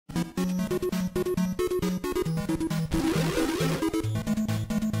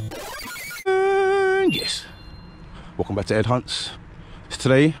Welcome back to Ed Hunts.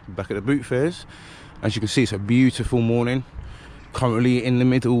 Today, back at the boot fairs. As you can see, it's a beautiful morning. Currently in the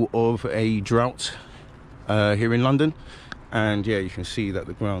middle of a drought here in London. And yeah, you can see that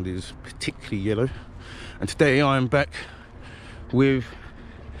the ground is particularly yellow. And today I am back with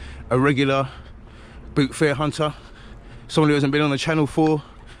a regular boot fair hunter. Someone who hasn't been on the channel for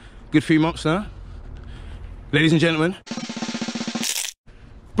a good few months now. Ladies and gentlemen,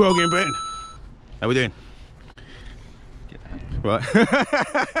 Brogan and Brent. How we doing? Right.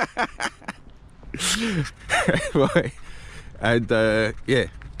 Right. And yeah,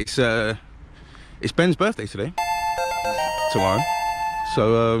 it's Ben's birthday today. Tomorrow.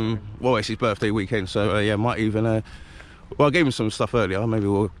 So well, it's his birthday weekend, so yeah, might even well, I gave him some stuff earlier. Maybe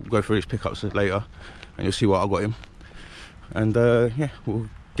we'll go through his pickups later and you'll see what I got him. And yeah, we'll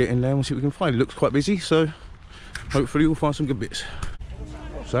get in there and see what we can find. It looks quite busy, so hopefully we'll find some good bits.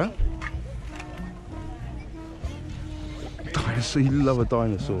 What's that? Dinosaur, you love a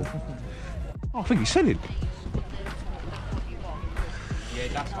dinosaur. Oh, I think he's selling. Yeah,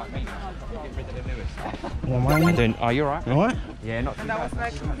 that's like me. Get rid of the newest stuff. Oh, man. Are you alright? Alright? Yeah, not too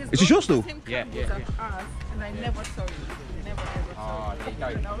bad. Is this your stall? Yeah. And I never saw you. Never ever saw you.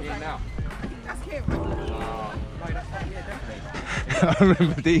 There you go. Here now. That's him. No, that's not here, definitely. I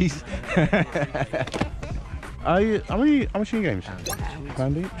remember these. How much are your games?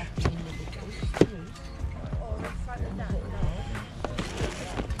 £1 each?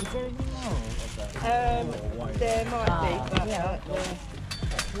 There might be, but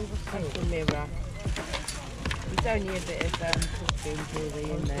that's the mirror. There's only a bit of costume jewellery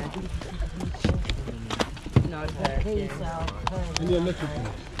in there. No perfume. Any electrical?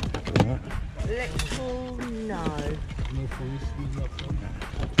 Electrical, no.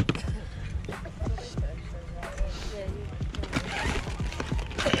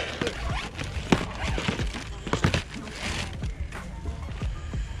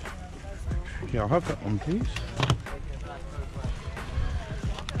 Yeah, I'll have that one, please.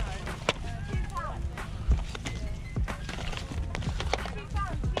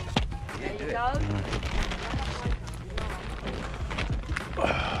 There you go.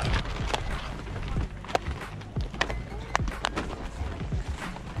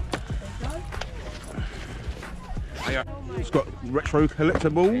 It's got retro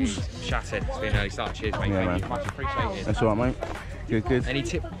collectibles. Shattered. It's been an early start. Cheers, mate. Yeah, Thank man. you. Much appreciated. That's all right, mate. Good. Any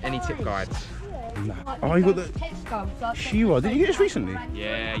tip guides? Oh, you got the Shiva. Did you get this recently?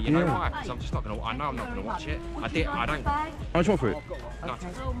 Yeah, you know why? Because I'm just not gonna. I know I'm not gonna watch it. I don't. How much you want for it? No,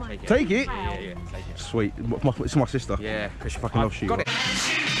 take it. Take it? Yeah, take it. Sweet. It's my sister. Yeah, Because she fucking loves Shiva. got it.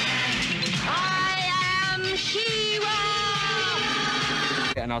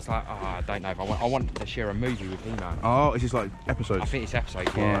 And I was like, oh, I don't know if I want to share a movie with He-Man. Oh, it's just like episodes? I think it's episodes,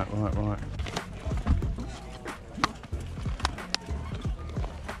 yeah. Right.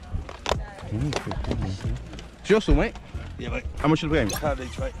 It's your stall, mate? Yeah, mate. How much are the games? £1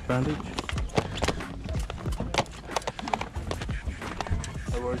 each, mate. £1 each.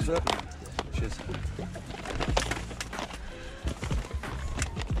 No worries, sir. Cheers.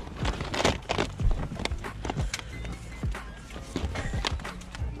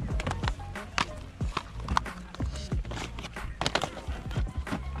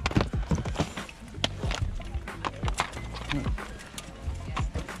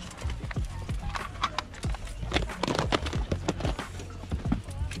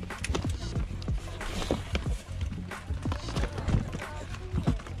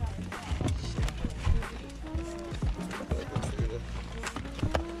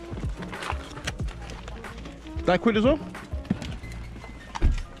 That quid as well?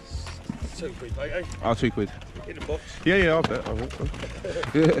 £2, mate, eh? Oh, £2. In the box. Yeah, I'll bet. I will.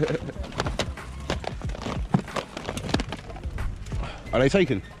 Are they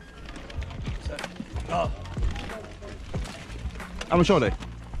taken? Oh. How much are they?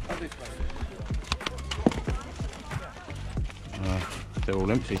 They're all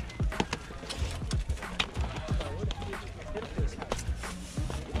empty.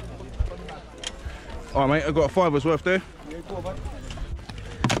 Alright, mate, I've got a £5's worth there.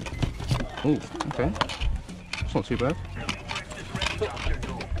 Oh, okay. It's not too bad.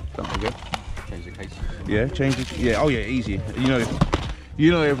 Don't forget. Change the case. Yeah, change it. Yeah, oh yeah, easy.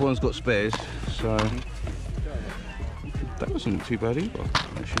 You know everyone's got spares, so that wasn't too bad either,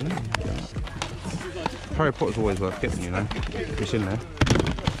 actually. Harry Potter's always worth getting, you know, if it's in there.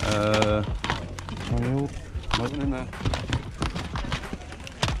 Nothing in there.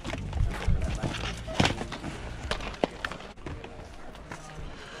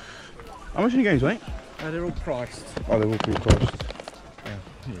 How much are your games, mate? They're all priced. Oh, they're all pre-priced. Yeah,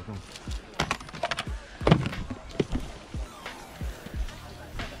 here you go.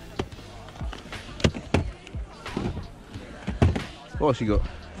 What else you got?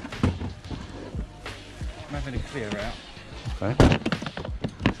 I'm having a clear out. Okay.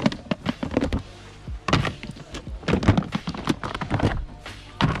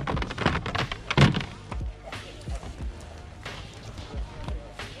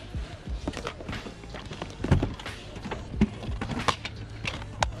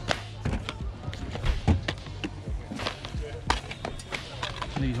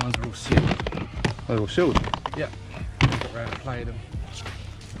 These ones are all sealed. They're all sealed. Yeah. Got round to play them.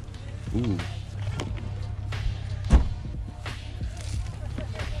 Ooh.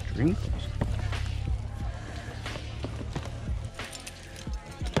 Drinks.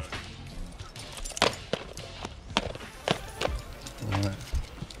 Alright.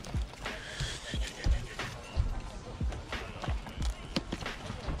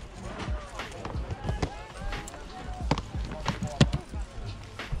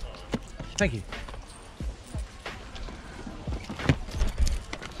 Thank you.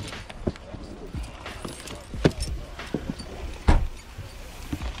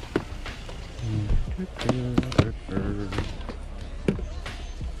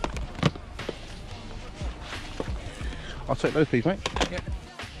 I'll take those, please, mate. Yeah.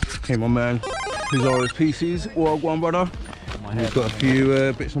 Here, my man. These are his pieces. Well, one brother. He's got a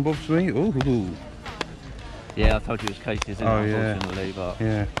few bits and bobs for me. Ooh. Yeah, I told you it was cases in Oh, it, yeah. unfortunately,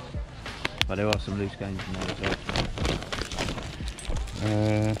 Yeah. but there are some loose games in there as well.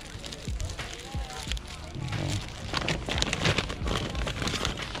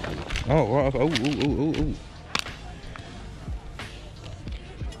 Oh, right. Oh.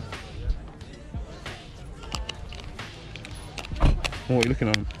 What are you looking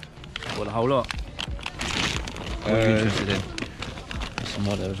on? Well, the whole lot. What are you interested in? There's some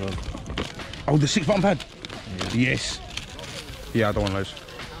more there as well. Oh, the 6-button pad. Yeah. Yes. Yeah, I don't want those.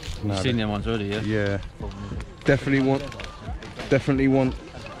 No, You've seen them ones already, yeah? yeah. Definitely want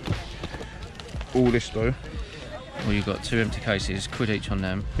all this though. Well, you've got 2 empty cases, £1 each on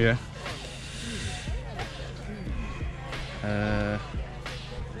them. Yeah.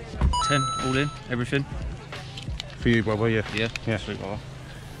 10 all in, everything. For you, brother. Yeah. Yeah. Yeah. Sweet, brother.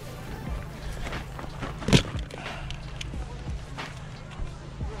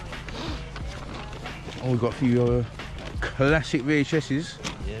 Oh, we've got a few classic VHSs.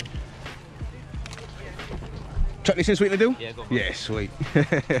 Yeah. Chuck this in, sweet deal? Yeah, go on. Yeah, sweet.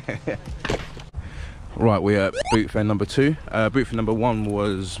 Right, we're at boot fair number 2. Boot fair number 1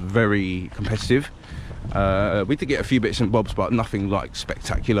 was very competitive. We did get a few bits and bobs, but nothing like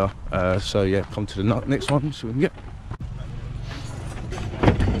spectacular. So yeah, come to the next one, so we can get.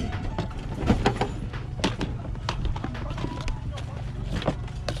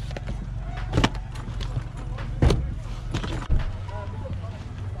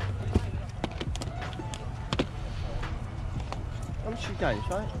 How much you games,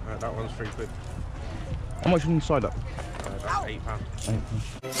 right? That one's £3. How much inside that? That's £8.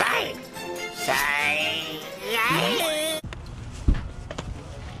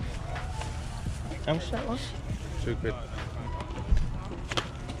 How much that was? £2.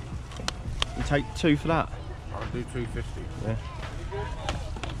 You take 2 for that? I'll do £2.50. Yeah.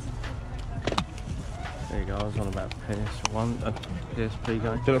 There you go, I was on about PS1, PSP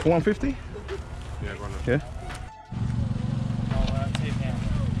game. Do that for £1.50? Yeah, go on. Yeah.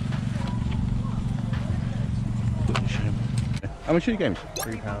 How much are your games?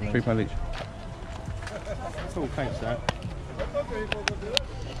 £3. £3 each. Cool, thanks for that.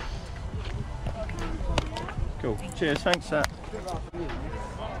 Cool, cheers, thanks for that.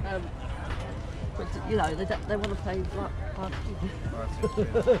 But you know, they want to pay like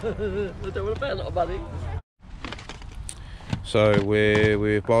they don't want to pay a lot of money. So we're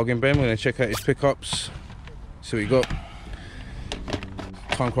with Bargain Ben. We're going to check out his pickups. See what you got.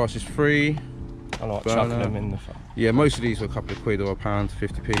 Time Class is free. I like Burner. chucking them in the phone. Yeah, most of these were a couple of quid or £1,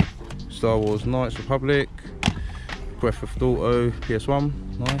 50p. Star Wars Knights Republic. Breath of Auto PS1.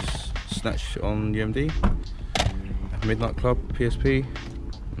 Nice. Snatch on UMD. Midnight Club PSP.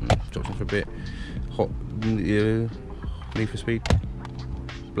 Dropped in for a bit. Hot Need for Speed.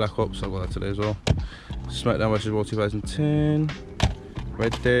 Black Ops, I've got that today as well. Smackdown vs Raw 2010.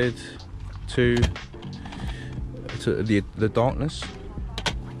 Red Dead 2. The Darkness.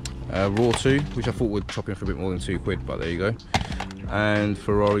 Raw 2, which I thought would chop in for a bit more than £2, but there you go. And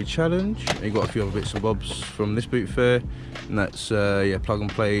Ferrari Challenge. And you got a few other bits and bobs from this boot fair, and that's yeah, plug and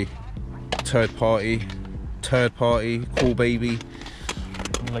play, third party, Cool Baby.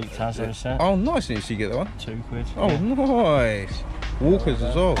 Elite Tazo set. Oh, nice! Didn't you get that one? £2. Oh, nice. Walkers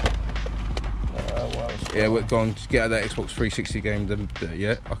as well. What else? Yeah, we're going to get out that Xbox 360 game.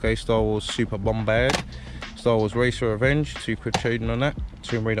 Yeah, okay. Star Wars Super Bombard, Star Wars Racer Revenge, £2 trading on that.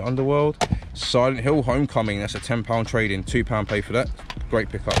 Tomb Raider Underworld. Silent Hill Homecoming, that's a £10 trade-in, £2 pay for that. Great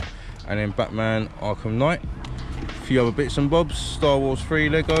pickup. And then Batman Arkham Knight. A few other bits and bobs. Star Wars 3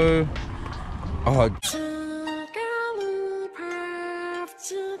 Lego. Oh,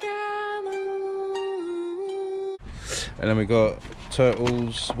 and then we got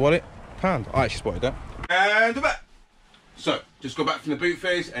Turtles wallet, £1. I actually spotted that. And we're back. So, just got back from the boot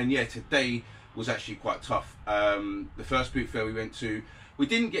fairs, and yeah, today was actually quite tough. The first boot fair we went to, we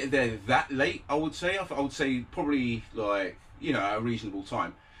didn't get there that late, I would say. I would say probably like, you know, a reasonable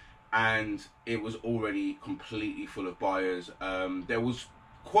time. And it was already completely full of buyers. There was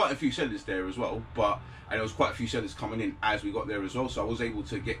quite a few sellers there as well, and there was quite a few sellers coming in as we got there as well. So I was able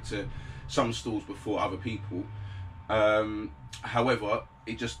to get to some stalls before other people. However,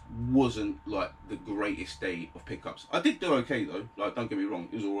 it just wasn't like the greatest day of pickups. I did do okay though, like don't get me wrong,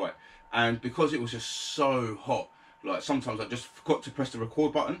 it was alright. And because it was just so hot, like sometimes I just forgot to press the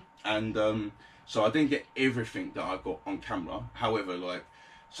record button, and so I didn't get everything that I got on camera. However, like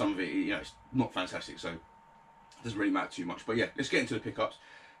some of it, you know, it's not fantastic, so it doesn't really matter too much. But yeah, let's get into the pickups.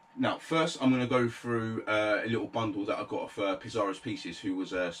 Now, first I'm going to go through a little bundle that I got off Pizarro's Pieces, who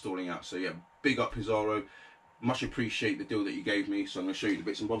was stalling out. So yeah, big up Pizarro. Much appreciate the deal that you gave me. So I'm going to show you the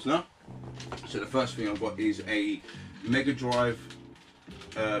bits and bobs now. So the first thing I've got is a Mega Drive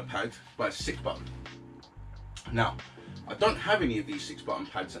pad, but it's 6-button. Now, I don't have any of these 6-button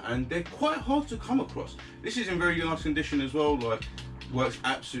pads, and they're quite hard to come across. This is in very nice condition as well. Like, works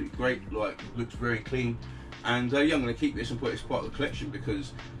absolutely great. Like, looks very clean. And yeah, I'm going to keep this and put it as part of the collection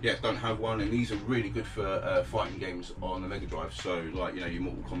because, yeah, don't have one, and these are really good for fighting games on the Mega Drive. So, like, you know, your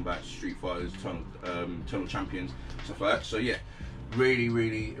Mortal Kombat, Street Fighters, Eternal Champions, stuff like that. So, yeah, really,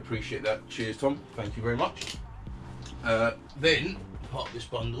 really appreciate that. Cheers, Tom. Thank you very much. Then, part of this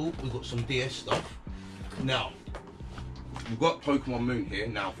bundle, we've got some DS stuff. Now, we've got Pokemon Moon here.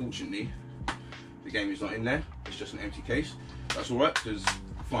 Now, fortunately, the game is not in there. It's just an empty case. That's all right, because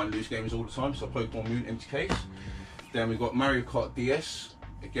find loose games all the time. So Pokemon Moon, empty case. Then we've got Mario Kart DS.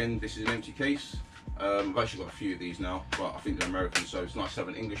 Again, this is an empty case. I've actually got a few of these now, but I think they're American, so it's nice to have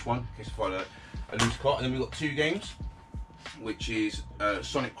an English one in case I find a loose cart. And then we've got 2 games, which is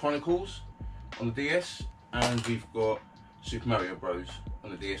Sonic Chronicles on the DS, and we've got Super Mario Bros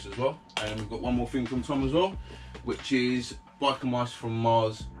on the DS as well. And we've got one more thing from Tom as well, which is Biker Mice from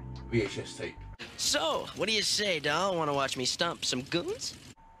Mars VHS tape. So, what do you say, doll? Want to watch me stomp some goons?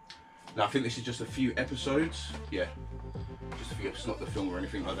 Now, I think this is just a few episodes. Yeah, just a few episodes, not the film or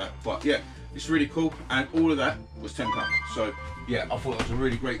anything like that. But yeah, it's really cool, and all of that was £10. So yeah, I thought that was a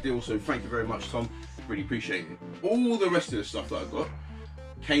really great deal. So thank you very much, Tom. Really appreciate it. All the rest of the stuff that I got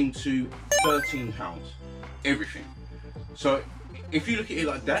came to £13. Everything. So if you look at it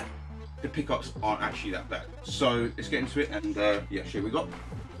like that, the pickups aren't actually that bad. So let's get into it, and yeah, here we go.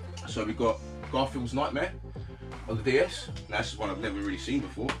 So we got Garfield's Nightmare on the DS. Now, this is one I've never really seen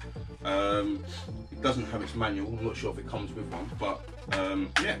before. It doesn't have its manual. I'm not sure if it comes with one, but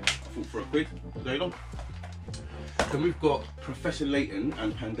yeah, I thought for £1 all day long. Then we've got Professor Layton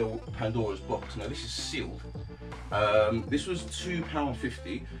and Pandora's Box. Now, this is sealed. This was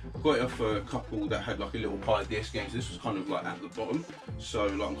 £2.50. Got it off a couple that had like a little pile of DS games. This was kind of like at the bottom, so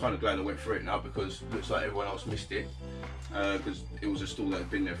like, I'm kind of glad I went for it now because it looks like everyone else missed it, because it was a stall that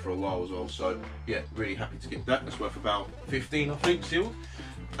had been there for a while as well. So yeah, really happy to get that. That's worth about 15, I think, sealed.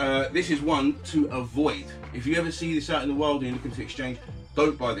 This is one to avoid. If you ever see this out in the wild and you're looking to exchange,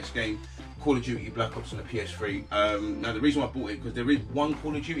 don't buy this game. Call of Duty Black Ops on the PS3. Now, the reason why I bought it, because there is one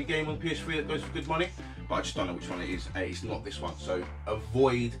Call of Duty game on PS3 that goes for good money, but I just don't know which one it is. It's not this one, so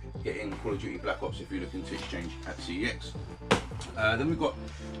avoid getting Call of Duty Black Ops if you're looking to exchange at CEX. Then we've got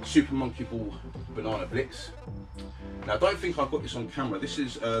Super Monkey Ball Banana Blitz. Now, I don't think I got this on camera. This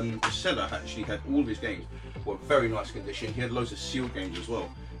is, the seller actually had all of his games, were very nice condition. He had loads of sealed games as well.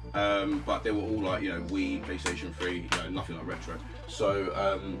 But they were all like, you know, Wii, PlayStation 3, you know, nothing like retro.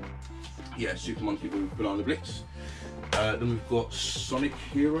 So yeah, Super Monkey Ball Banana Blitz. Then we've got Sonic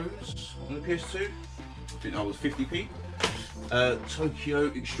Heroes on the PS2. I think that was 50p.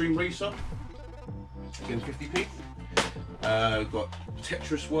 Tokyo Extreme Racer, again 50p. We've got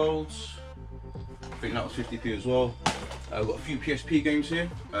Tetris Worlds, I think that was 50p as well. We've got a few PSP games here.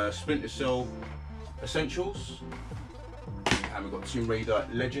 Splinter Cell Essentials. And we've got Tomb Raider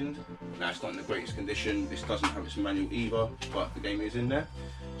Legend. Now, it's not in the greatest condition. This doesn't have its manual either, but the game is in there,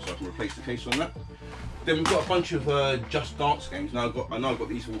 so I can replace the case on that. Then we've got a bunch of Just Dance games. Now, I know I've got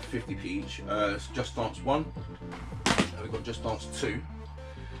these all 50p each. It's Just Dance 1, we've got Just Dance 2,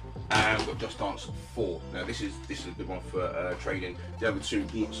 and we've got Just Dance 4. Now, this is a good one for trading. The other two,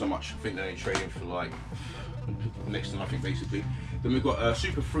 not so much. I think they're only trading for like next to nothing basically. Then we've got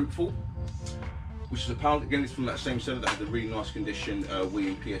Super Fruitful, which is £1. Again, it's from that same seller that had the really nice condition Wii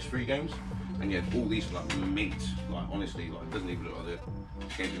and PS3 games. And yeah, all these are like mint. Like honestly, like it doesn't even look like the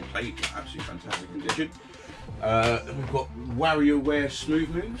game's been played. Like, absolutely fantastic condition. Then we've got WarioWare Smooth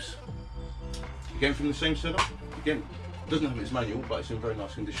Moves. Again from the same seller. Again, doesn't have its manual, but it's in very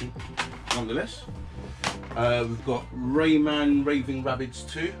nice condition nonetheless. We've got Rayman Raving Rabbids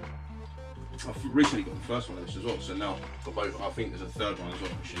 2. I've recently got the first one of this as well, so now I've got both. I think there's a third one as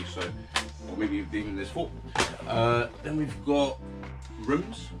well actually, so, or maybe even there's 4. Then we've got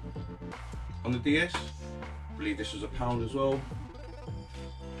Rooms on the DS. I believe this was £1 as well.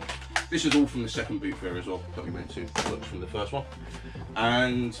 This is all from the second boot fair as well that we went to, looks from the first one.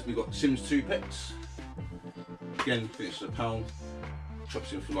 And we've got Sims 2 Pets. Again, I think it's £1.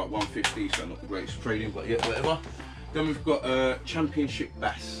 Chops in for like 150, so not the greatest trading, but yeah, whatever. Then we've got Championship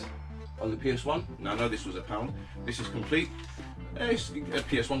Bass on the PS1. Now I know this was £1. This is complete. It's a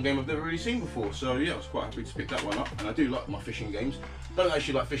PS1 game I've never really seen before, so yeah, I was quite happy to pick that one up. And I do like my fishing games. Don't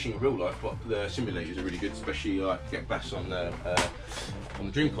actually like fishing in real life, but the simulators are really good, especially like get bass on the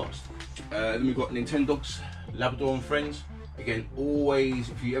Dreamcast. Then we've got Nintendogs Labrador and Friends. Again, always,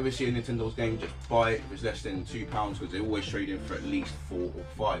 if you ever see a Nintendo's game, just buy it if it's less than £2, because they always trade in for at least 4 or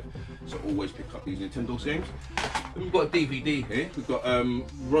 5. So always pick up these Nintendo's games. Then we've got a DVD here. We've got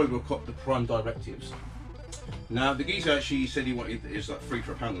Robocop: The Prime Directives. Now the geezer actually said he wanted it was like £3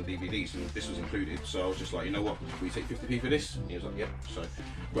 for £1 on DVDs, and this was included. So I was just like, you know what, will you take 50p for this? And he was like, yeah. So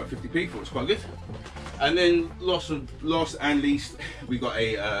got 50p, thought it was quite good. And then last and least, we got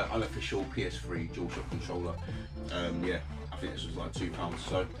a unofficial PS3 DualShock controller. Yeah, I think this was like £2.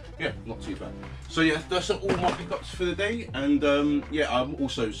 So yeah, not too bad. So yeah, that's all my pickups for the day. And yeah, I've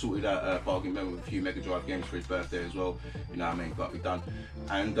also sorted out a bargain bin with a few Mega Drive games for his birthday as well. You know what I mean, got to be done.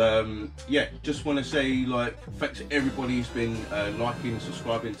 And yeah, just want to say like thanks to everybody who's been liking and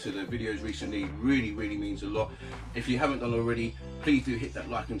subscribing to the videos recently. Really means a lot. If you haven't done already, please do hit that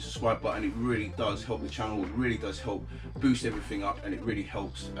like and subscribe button. It really does help the channel. It really does help boost everything up, and it really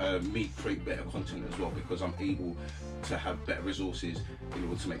helps me create better content as well, because I'm able to have better resources in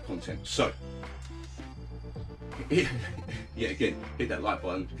order to make content. So yeah, again, hit that like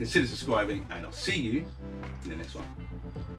button, consider subscribing, and I'll see you in the next one.